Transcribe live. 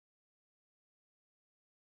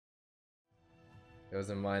It was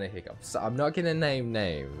a minor hiccup. So I'm not gonna name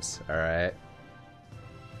names, alright?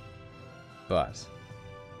 But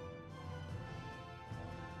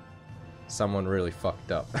someone really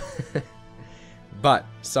fucked up. But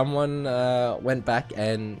someone went back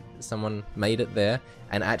and someone made it there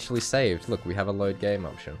and actually saved. Look, we have a load game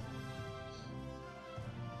option.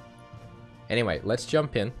 Anyway, let's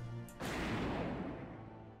jump in.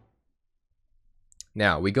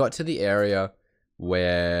 Now, we got to the area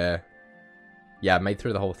where... Yeah, I made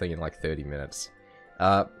through the whole thing in like 30 minutes.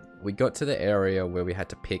 We got to the area where we had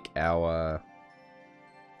to pick our...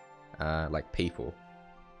 like, people.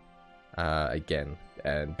 Again.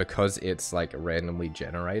 And because it's like randomly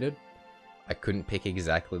generated, I couldn't pick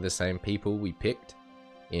exactly the same people we picked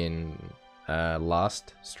in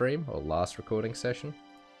last stream or last recording session.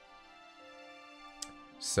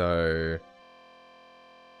 So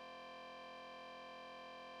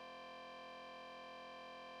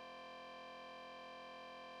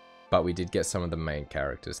but we did get some of the main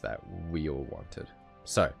characters that we all wanted.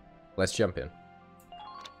 So let's jump in.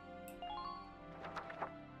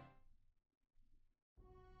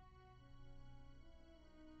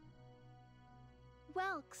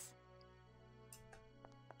 Welks.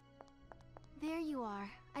 There you are.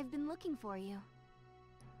 I've been looking for you.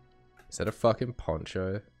 Is that a fucking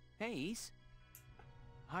poncho? Hey, Ace.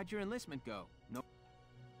 How'd your enlistment go? No.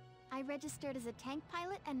 I registered as a tank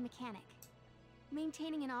pilot and mechanic.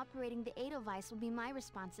 Maintaining and operating the Edelweiss will be my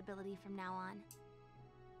responsibility from now on.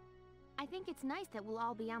 I think it's nice that we'll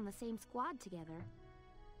all be on the same squad together.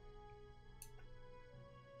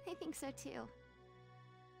 I think so too.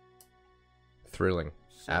 Thrilling.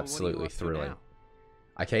 So Absolutely what are you up to thrilling. now?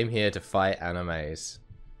 I came here to fight animes.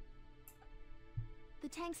 The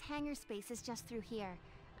tank's hangar space is just through here.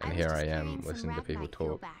 And was here just I am, carrying some listening to people Ragnite fuel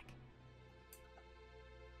talk. back.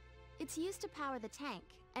 It's used to power the tank,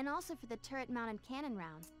 and also for the turret-mounted cannon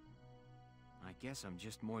rounds. I guess I'm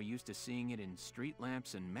just more used to seeing it in street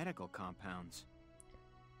lamps and medical compounds.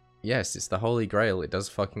 Yes, it's the Holy Grail. It does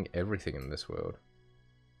fucking everything in this world.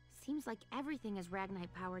 Seems like everything is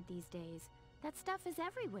Ragnite powered these days. That stuff is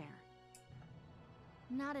everywhere.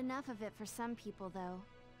 Not enough of it for some people, though.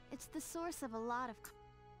 It's the source of a lot of...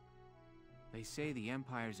 They say the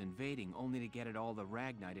Empire's invading only to get at all the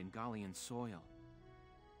Ragnite in Gallian soil.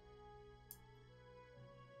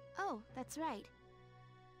 Oh, that's right.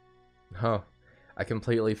 Oh, I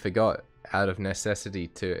completely forgot, out of necessity,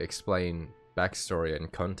 to explain backstory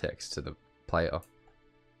and context to the player.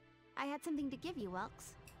 I had something to give you,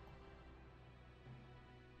 Welks.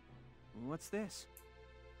 What's this?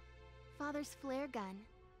 Father's flare gun.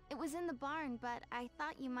 It was in the barn, but I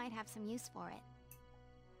thought you might have some use for it.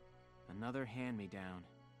 Another hand-me-down.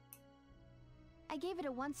 I gave it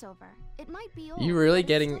a once-over. It might be old, You really but it's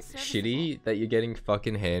getting still serviceable. shitty that you're getting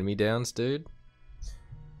fucking hand-me-downs, dude?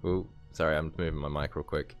 Ooh, sorry, I'm moving my mic real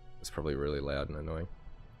quick. It's probably really loud and annoying.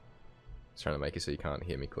 Just trying to make it so you can't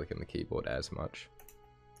hear me clicking the keyboard as much.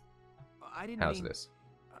 I didn't How's mean... this?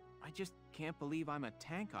 I just can't believe I'm a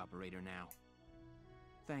tank operator now.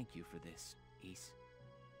 Thank you for this, Ace.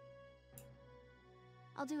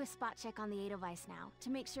 I'll do a spot check on the Edelweiss now, to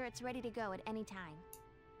make sure it's ready to go at any time.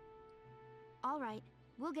 Alright,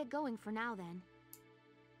 we'll get going for now then.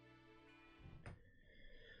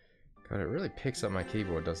 God, it really picks up my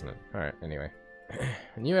keyboard, doesn't it? Alright, anyway.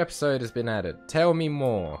 A new episode has been added. Tell me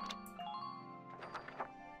more.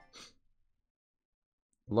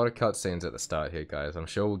 A lot of cutscenes at the start here, guys. I'm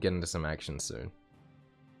sure we'll get into some action soon.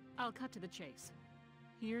 I'll cut to the chase.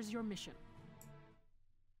 Here's your mission.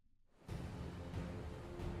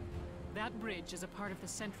 That bridge is a part of the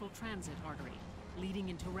central transit artery, leading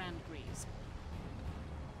into Randgreaves.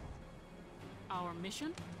 Our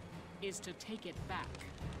mission is to take it back.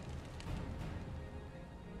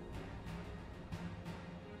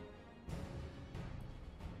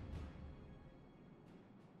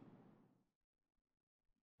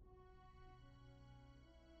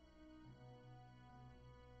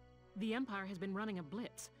 The Empire has been running a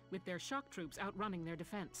blitz, with their shock troops outrunning their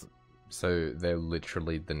defense. So they're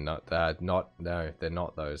literally the they're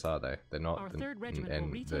not those, are they? They're not. Our the, 3rd Regiment and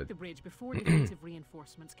will retake the bridge before defensive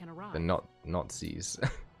reinforcements can arrive. They're not Nazis.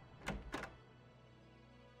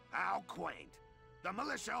 How quaint. The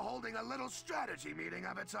militia holding a little strategy meeting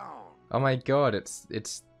of its own. Oh my god,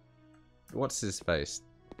 it's what's his face?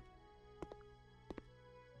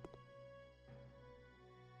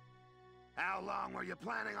 How long were you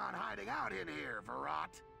planning on hiding out in here,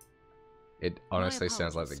 Verrot? It honestly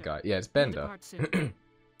sounds like the apologies, guy. Yeah, it's We'll Bender. depart soon.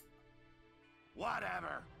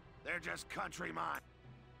 Whatever. They're just country minds.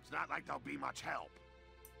 It's not like they'll be much help.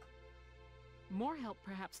 More help,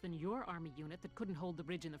 perhaps, than your army unit that couldn't hold the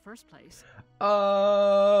bridge in the first place. Oh!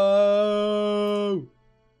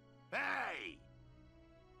 Hey!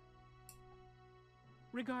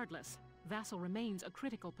 Regardless, Vassal remains a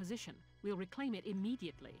critical position. We'll reclaim it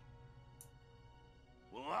immediately.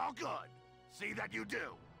 Well, all good. See that you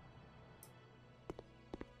do.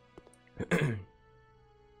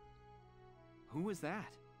 Who was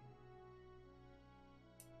that?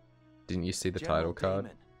 Didn't you see the General title card?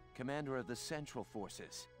 Damon, commander of the Central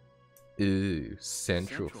Forces. Ooh,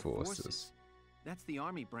 Central Forces. That's the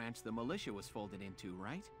army branch the militia was folded into,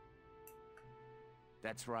 right?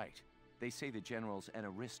 That's right. They say the general's an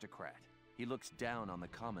aristocrat. He looks down on the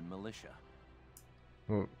common militia.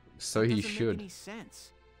 Well, so That he doesn't should. make any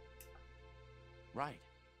sense. Right.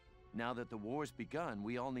 Now that the war's begun,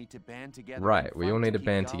 we all need to band together. Right, and we fight all need to keep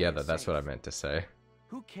band Dahlia together. That's what I safe. meant to say.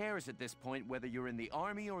 Who cares at this point whether you're in the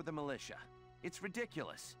army or the militia? It's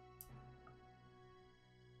ridiculous.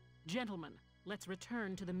 Gentlemen, let's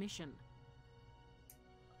return to the mission.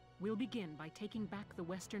 We'll begin by taking back the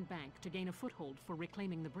western bank to gain a foothold for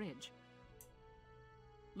reclaiming the bridge.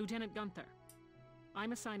 Lieutenant Gunther,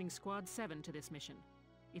 I'm assigning Squad 7 to this mission.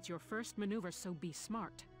 It's your first maneuver, so be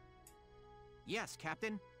smart. Yes,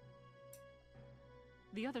 Captain.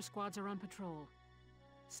 The other squads are on patrol.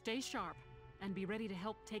 Stay sharp and be ready to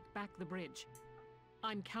help take back the bridge.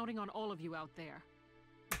 I'm counting on all of you out there.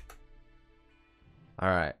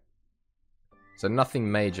 Alright. So nothing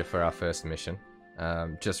major for our first mission.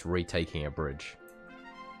 Just retaking a bridge.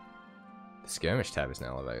 The skirmish tab is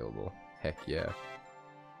now available. Heck yeah.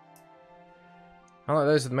 Unlike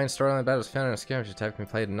those of the main storyline, battles found in a skirmish tab can be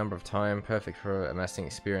played a number of times, perfect for amassing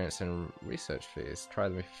experience and research fees. Try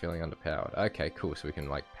them if you're feeling underpowered. Okay, cool, so we can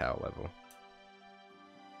like power level.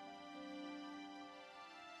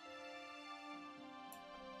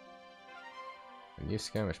 A new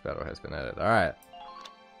skirmish battle has been added. Alright.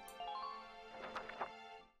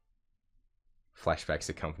 Flashbacks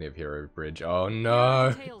to Company of Hero Bridge. Oh Here no!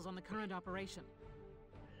 are details on the current operation.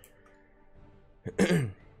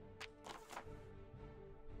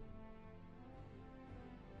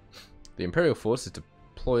 The Imperial force is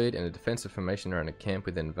deployed in a defensive formation around a camp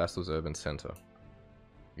within Vassal's urban center.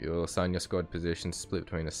 You'll assign your squad positions split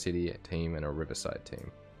between a city team and a riverside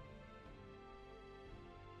team.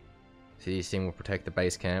 City team will protect the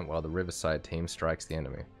base camp while the riverside team strikes the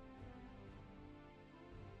enemy.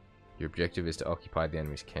 Your objective is to occupy the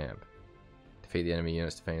enemy's camp. Defeat the enemy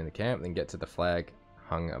units defending the camp, then get to the flag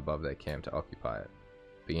hung above their camp to occupy it.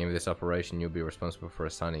 Beginning with this operation, you'll be responsible for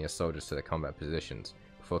assigning your soldiers to their combat positions.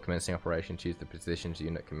 Before commencing operation, choose the positions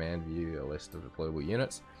unit command, view a list of deployable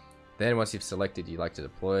units. Then, once you've selected you'd like to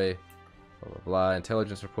deploy, blah blah blah.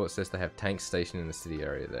 Intelligence report says they have tanks stationed in the city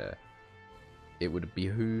area there. It would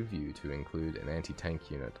behoove you to include an anti-tank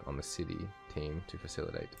unit on the city team to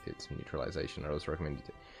facilitate its neutralization. I also recommend you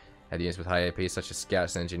to add units with high AP such as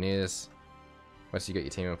scouts and engineers. Once you get your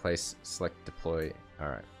team in place, select deploy.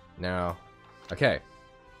 Alright, now, okay.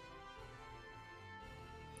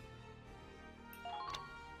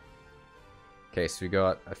 Okay, so we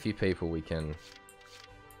got a few people we can...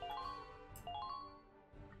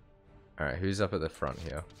 Alright, who's up at the front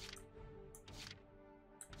here?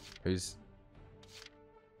 Who's...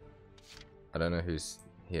 I don't know who's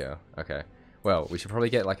here. Okay. Well, we should probably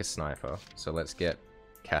get like a sniper. So let's get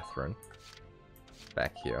Catherine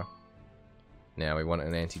back here. Now we want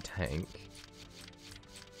an anti-tank.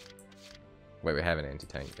 Wait, we have an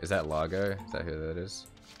anti-tank. Is that Largo? Is that who that is?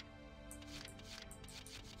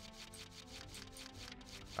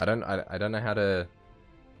 I don't know how to...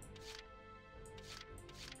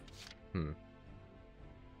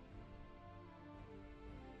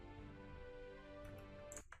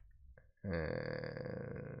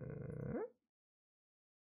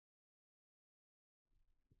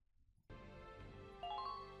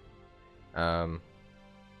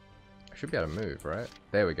 I should be able to move, right?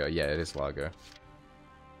 There we go. Yeah, it is Largo.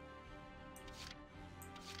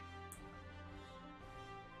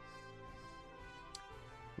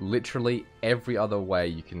 Literally every other way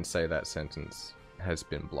you can say that sentence has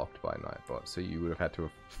been blocked by Nightbot, so you would have had to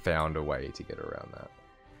have found a way to get around that.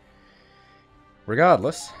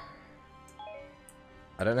 Regardless,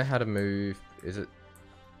 I don't know how to move. Is it?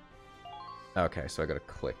 Okay, so I gotta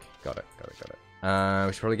click. Got it.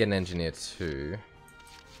 We should probably get an engineer too.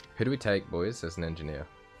 Who do we take, boys, as an engineer?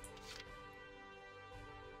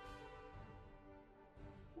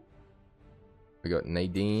 We got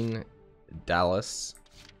Nadine, Dallas,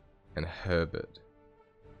 and Herbert.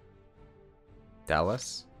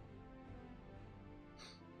 Dallas?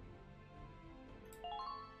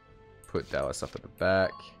 Put Dallas up at the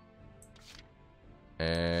back.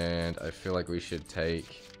 And I feel like we should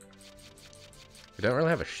take... We don't really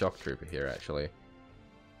have a shock trooper here, actually.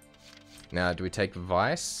 Now, do we take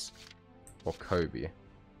Vice or Kobe?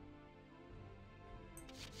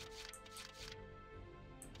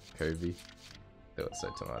 Kobe. Let's say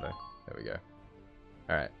tomato. There we go.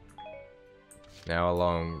 Alright. Now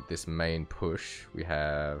along this main push, we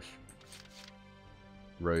have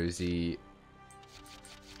Rosie.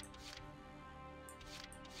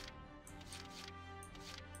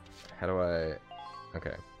 How do I...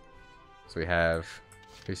 Okay. So we have...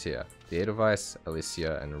 Who's here? The Edelweiss,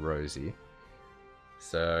 Alicia, and Rosie.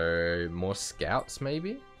 So, more scouts,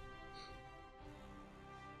 maybe?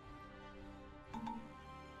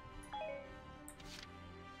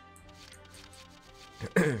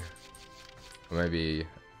 Or maybe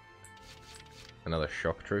another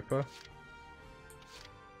shock trooper.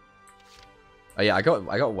 Oh yeah, I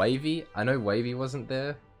got Wavy. I know Wavy wasn't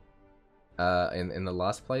there in the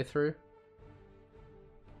last playthrough,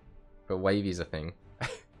 but Wavy's a thing.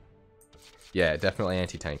 Yeah, definitely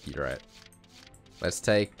anti-tanky, right? Let's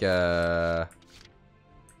take Hector.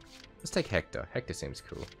 Hector seems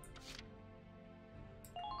cool.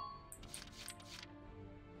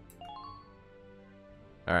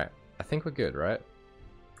 Alright, I think we're good, right?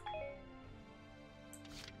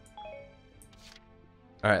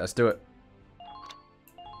 Alright, let's do it.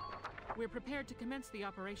 We're prepared to commence the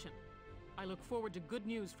operation. I look forward to good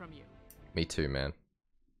news from you. Me too, man.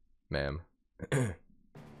 Ma'am.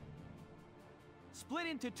 Split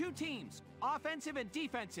into 2 teams, offensive and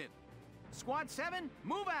defensive. Squad 7,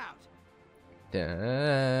 move out. Da,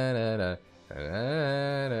 da, da,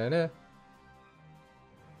 da, da, da.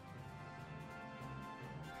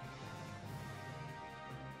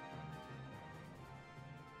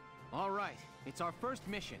 All right, it's our first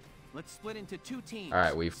mission. Let's split into 2 teams.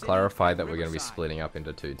 Alright, we've City clarified and that we're going to be Riverside. splitting up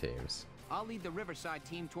into 2 teams. I'll lead the Riverside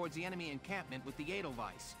team towards the enemy encampment with the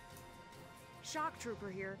Edelweiss. Shock Trooper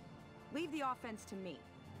here. Leave the offense to me.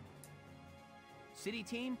 City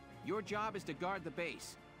team, your job is to guard the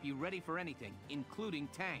base. Be ready for anything, including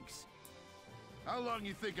tanks. How long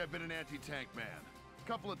you think I've been an anti-tank man?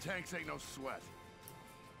 Couple of tanks ain't no sweat.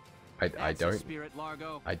 I That's the don't spirit,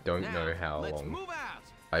 Largo. I don't Now, know how let's long. move out.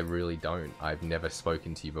 I really don't. I've never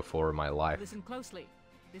spoken to you before in my life. Listen closely.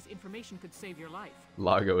 This information could save your life.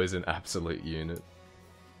 Largo is an absolute unit.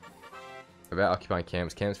 About occupying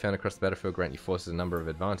camps. Camps found across the battlefield grant you forces a number of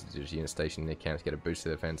advantages. Units stationed near camps get a boost to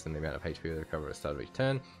their defense and the amount of HP they recover at the start of each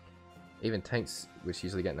turn. Even tanks, which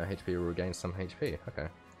usually get no HP, will regain some HP. Okay.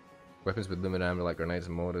 Weapons with limited ammo like grenades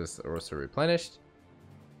and mortars are also replenished.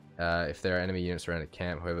 If there are enemy units around a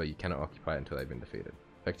camp, however, you cannot occupy it until they've been defeated.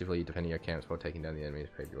 Effectively, defending your camps while taking down the enemy to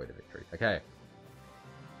pave your way to victory. Okay.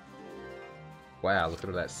 Wow, look at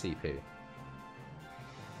all that CP.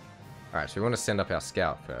 Alright, so we want to send up our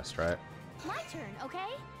scout first, right? My turn, okay?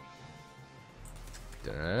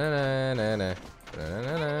 Da-na-na-na-na,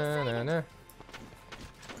 da-na-na-na-na.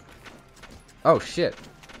 Oh shit!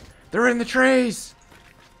 They're in the trees!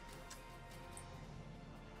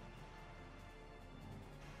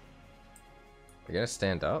 We're gonna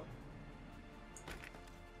stand up?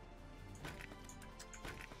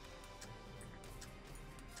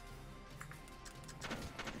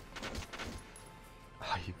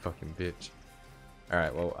 Oh, you fucking bitch.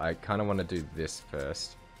 Alright, well, I kind of want to do this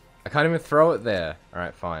first. I can't even throw it there.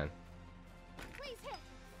 Alright, fine. Please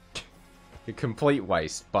hit. A complete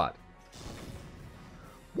waste, but...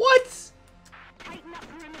 What?! Tighten up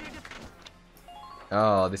perimeter.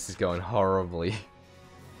 Oh, this is going horribly.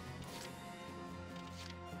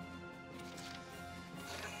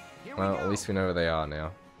 Here we Well, go. at least we know where they are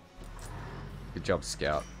now. Good job,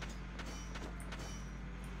 Scout.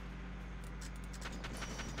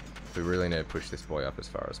 We really need to push this boy up as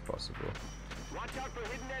far as possible. Watch out for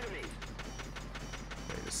hidden enemies.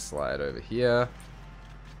 Let me just slide over here.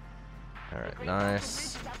 Alright,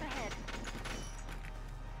 nice.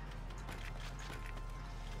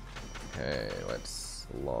 Okay, let's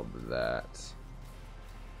lob that.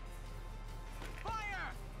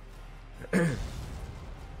 Fire!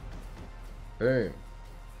 Boom.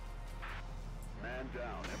 Man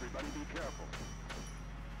down. Everybody be careful.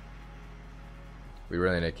 We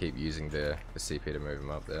really need to keep using the CP to move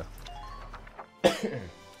him up there.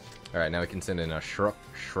 Alright, now we can send in our Shrek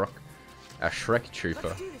Trooper Let's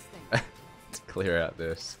do this thing. to clear out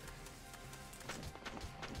this.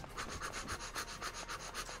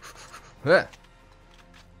 Ah!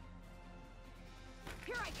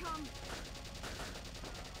 Here I come.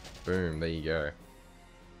 Boom, there you go.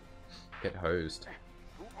 Get hosed.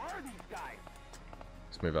 Who are these guys?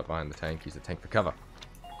 Let's move up behind the tank, use the tank for cover.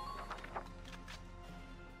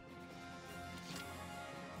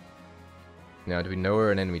 Now, do we know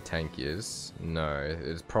where an enemy tank is? No,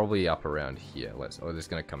 it's probably up around here. Or it's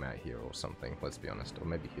gonna come out here or something, let's be honest. Or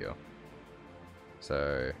maybe here.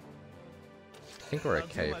 So, I think we're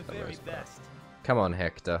okay for the most part. Come on,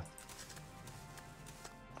 Hector.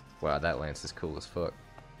 Wow, that lance is cool as fuck.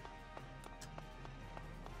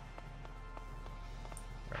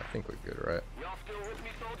 Alright, I think we're good, right? Y'all still with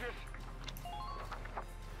me, soldiers?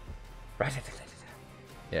 Right.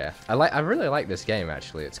 Yeah, I really like this game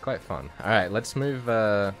actually. It's quite fun. All right, let's move.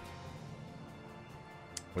 What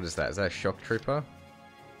is that? Is that a shock trooper?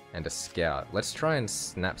 And a scout. Let's try and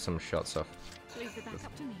snap some shots off. Leave the back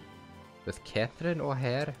up to me. With Catherine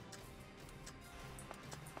O'Hare.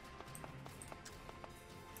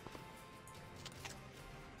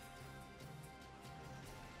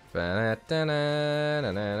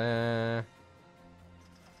 Ba-da-da-na-na-na-na.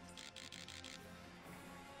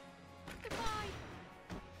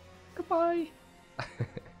 Goodbye.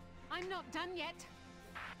 I'm not done yet.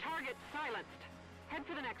 Target silenced. Head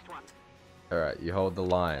for the next one. Alright, you hold the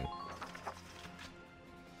line.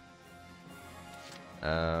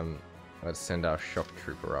 Let's send our shock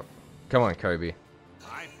trooper up. Come on, Kobe.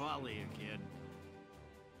 I follow you, kid.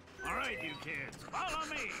 Alright, you kids, follow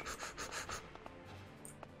me!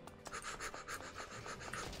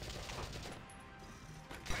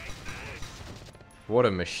 What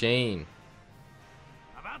a machine.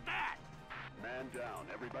 How about that? Man down,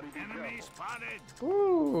 everybody be Enemy spotted!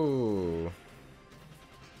 Ooh.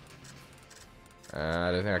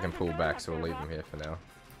 I don't think I can pull back, so we'll leave him here for now.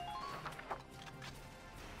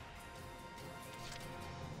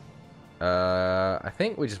 I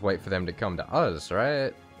think we just wait for them to come to us,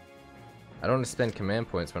 right? I don't want to spend command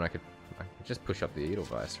points when I could just push up the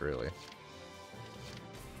Edelweiss, really. I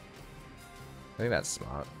think that's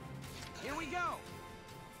smart. Here we go.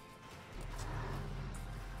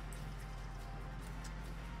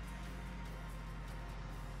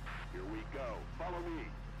 Here we go, follow me.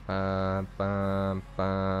 Bum, bum,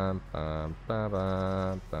 bum, bum, bum,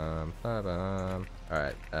 bum, bum, bum, bum.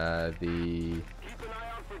 Alright, the... Keep an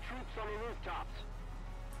eye out for troops on the rooftops.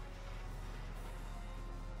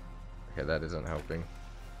 Okay, that isn't helping.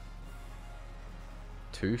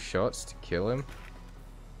 2 shots to kill him?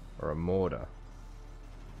 Or a mortar?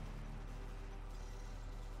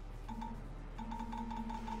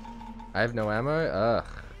 I have no ammo? Ugh.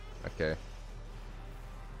 Okay.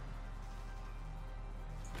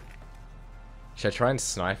 Should I try and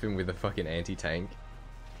snipe him with a fucking anti-tank?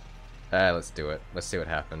 Let's do it. Let's see what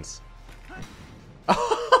happens.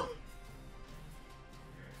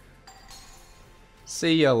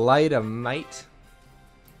 See you later, mate.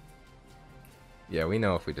 Yeah, we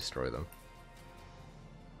know if we destroy them.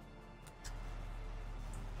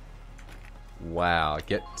 Wow,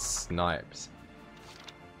 get sniped.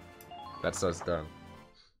 That's us done.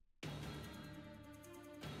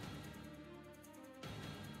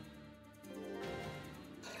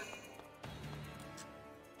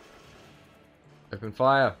 Open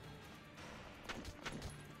fire.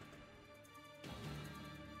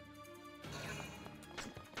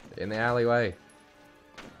 In the alleyway.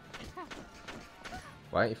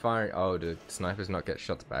 Why aren't you firing? Oh, do snipers not get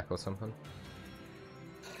shots back or something?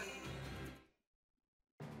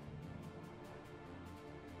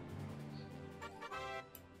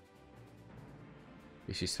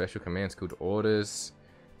 Issue special commands called orders.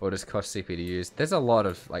 Orders cost CP to use. There's a lot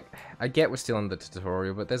of, like, I get we're still in the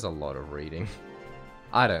tutorial, but there's a lot of reading.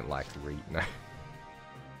 I don't like read, no.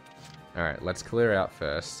 Alright, let's clear out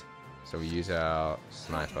first. So we use our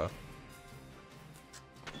sniper.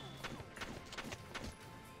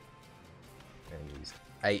 And use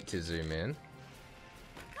 8 to zoom in.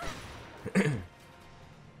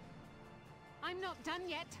 I'm not done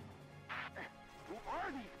yet. Who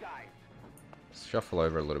are these guys? Shuffle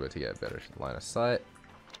over a little bit to get a better line of sight.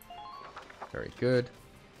 Very good.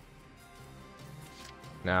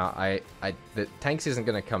 Now, the tanks isn't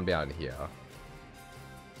going to come down here.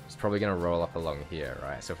 It's probably going to roll up along here,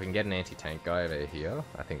 right? So if we can get an anti-tank guy over here,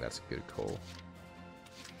 I think that's a good call.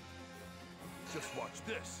 Just watch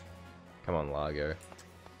this. Come on, Largo.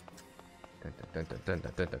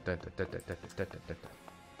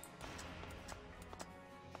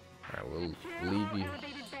 Alright, we'll leave you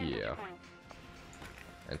here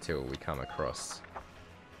until we come across.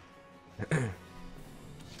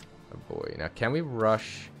 Oh boy. Now, can we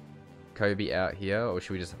rush Kobe out here, or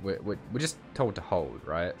should we just... We're just told to hold,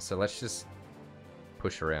 right? So let's just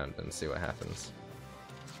push around and see what happens.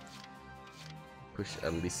 Push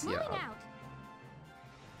Alicia up.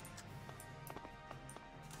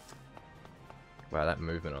 Wow, that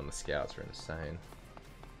movement on the scouts are insane.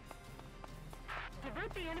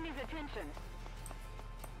 Divert the enemy's attention.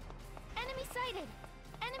 Enemy sighted!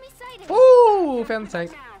 Enemy sighted! Ooh, found the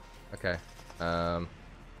tank. Now. Okay.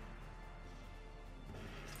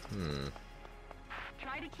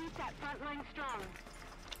 Try to keep that front line strong.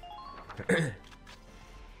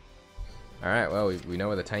 Alright, well, we know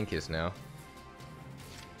where the tank is now.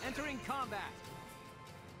 Entering combat.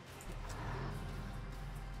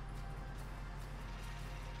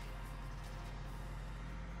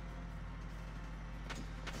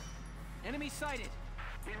 Enemy sighted.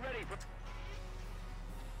 Be ready for...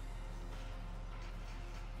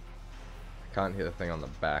 I can't hit the thing on the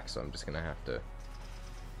back, so I'm just gonna have to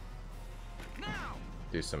Now.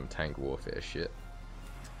 do some tank warfare shit.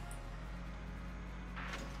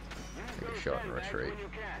 Take a shot and retreat.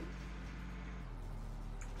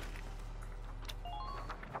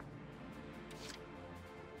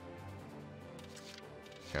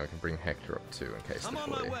 Now we can bring Hector up too in case I'm the on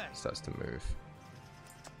my boy way. starts to move.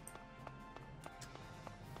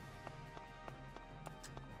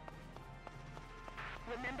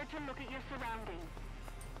 Remember to look at your surroundings.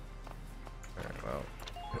 Alright, well.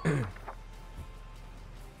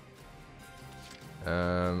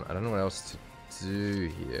 I don't know what else to do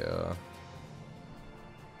here.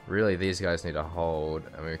 Really, these guys need to hold.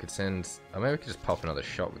 I mean, we could send... I mean, we could just pop another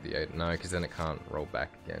shot with the 8. No, because then it can't roll back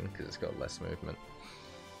again, because it's got less movement.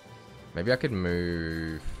 Maybe I could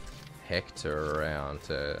move Hector around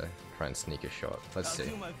to try and sneak a shot. Let's see. I'll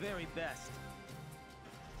do my very best.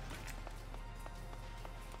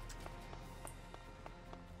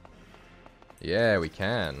 Yeah, we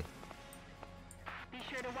can. Be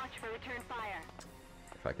sure to watch for return fire.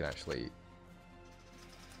 If I can actually...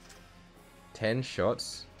 10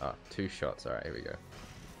 shots? Ah, 2 shots. Alright, here we go.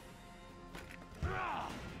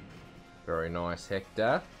 Very nice,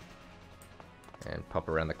 Hector. And pop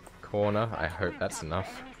around the corner. I hope that's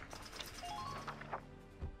enough.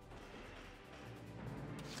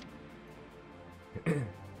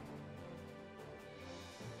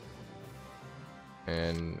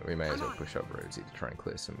 And we may as well push up Rosie to try and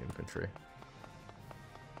clear some infantry.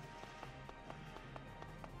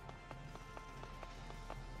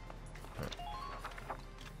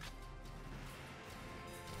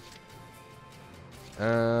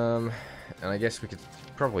 And I guess we could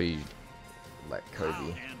probably let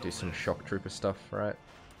Kobe do some shock trooper stuff, right?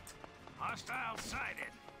 Hostile sighted.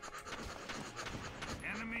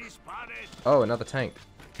 Enemy spotted. Oh, another tank.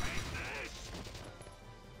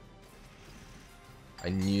 I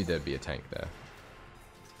knew there'd be a tank there.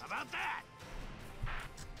 How about that?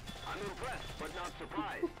 I'm impressed, but not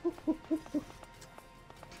surprised.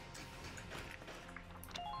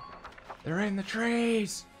 They're in the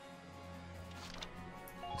trees!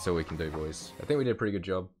 That's all we can do, boys. I think we did a pretty good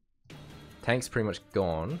job. Tank's pretty much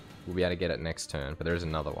gone. We'll be able to get it next turn, but there is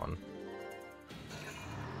another one.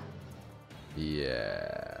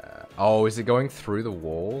 Yeah. Oh, is it going through the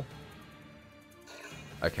wall?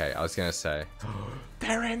 Okay, I was gonna say.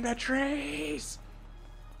 They're in the trees!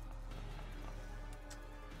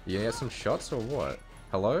 You gonna get some shots or what?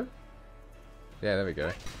 Hello? Yeah, there we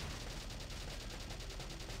go.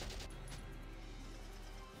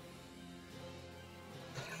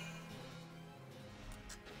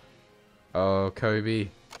 Oh, Kobe.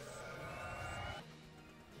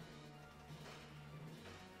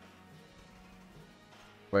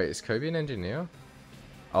 Wait, is Kobe an engineer?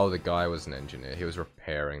 Oh, the guy was an engineer. He was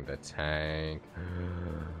repairing the tank.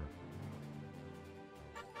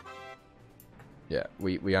 Yeah,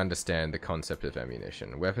 we understand the concept of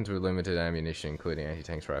ammunition. Weapons with limited ammunition, including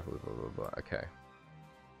anti-tanks rifles, blah, blah, blah. Okay.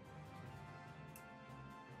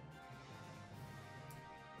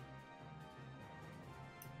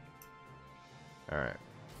 Alright.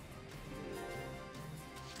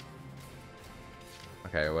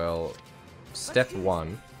 Okay, well, step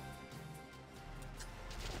 1.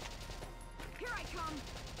 Here I come.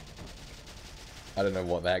 I don't know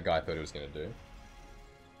what that guy thought he was going to do.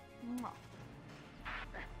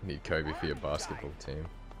 Need Kobe for your basketball team.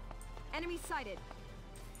 Enemy sighted.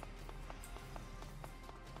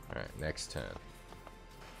 Alright, next turn.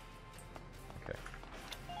 Okay.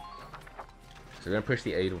 So we're going to push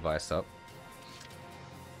the Edelweiss up.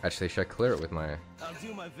 Actually, should I clear it with my... I'll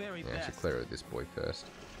do my very Yeah, I should best. clear it with this boy first.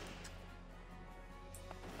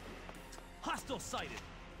 Hostile sighted.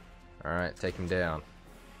 Alright, take him down.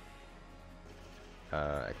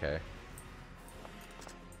 Okay.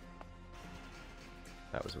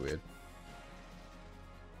 That was weird.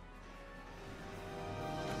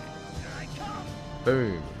 Here I come.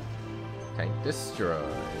 Boom! Tank destroyed.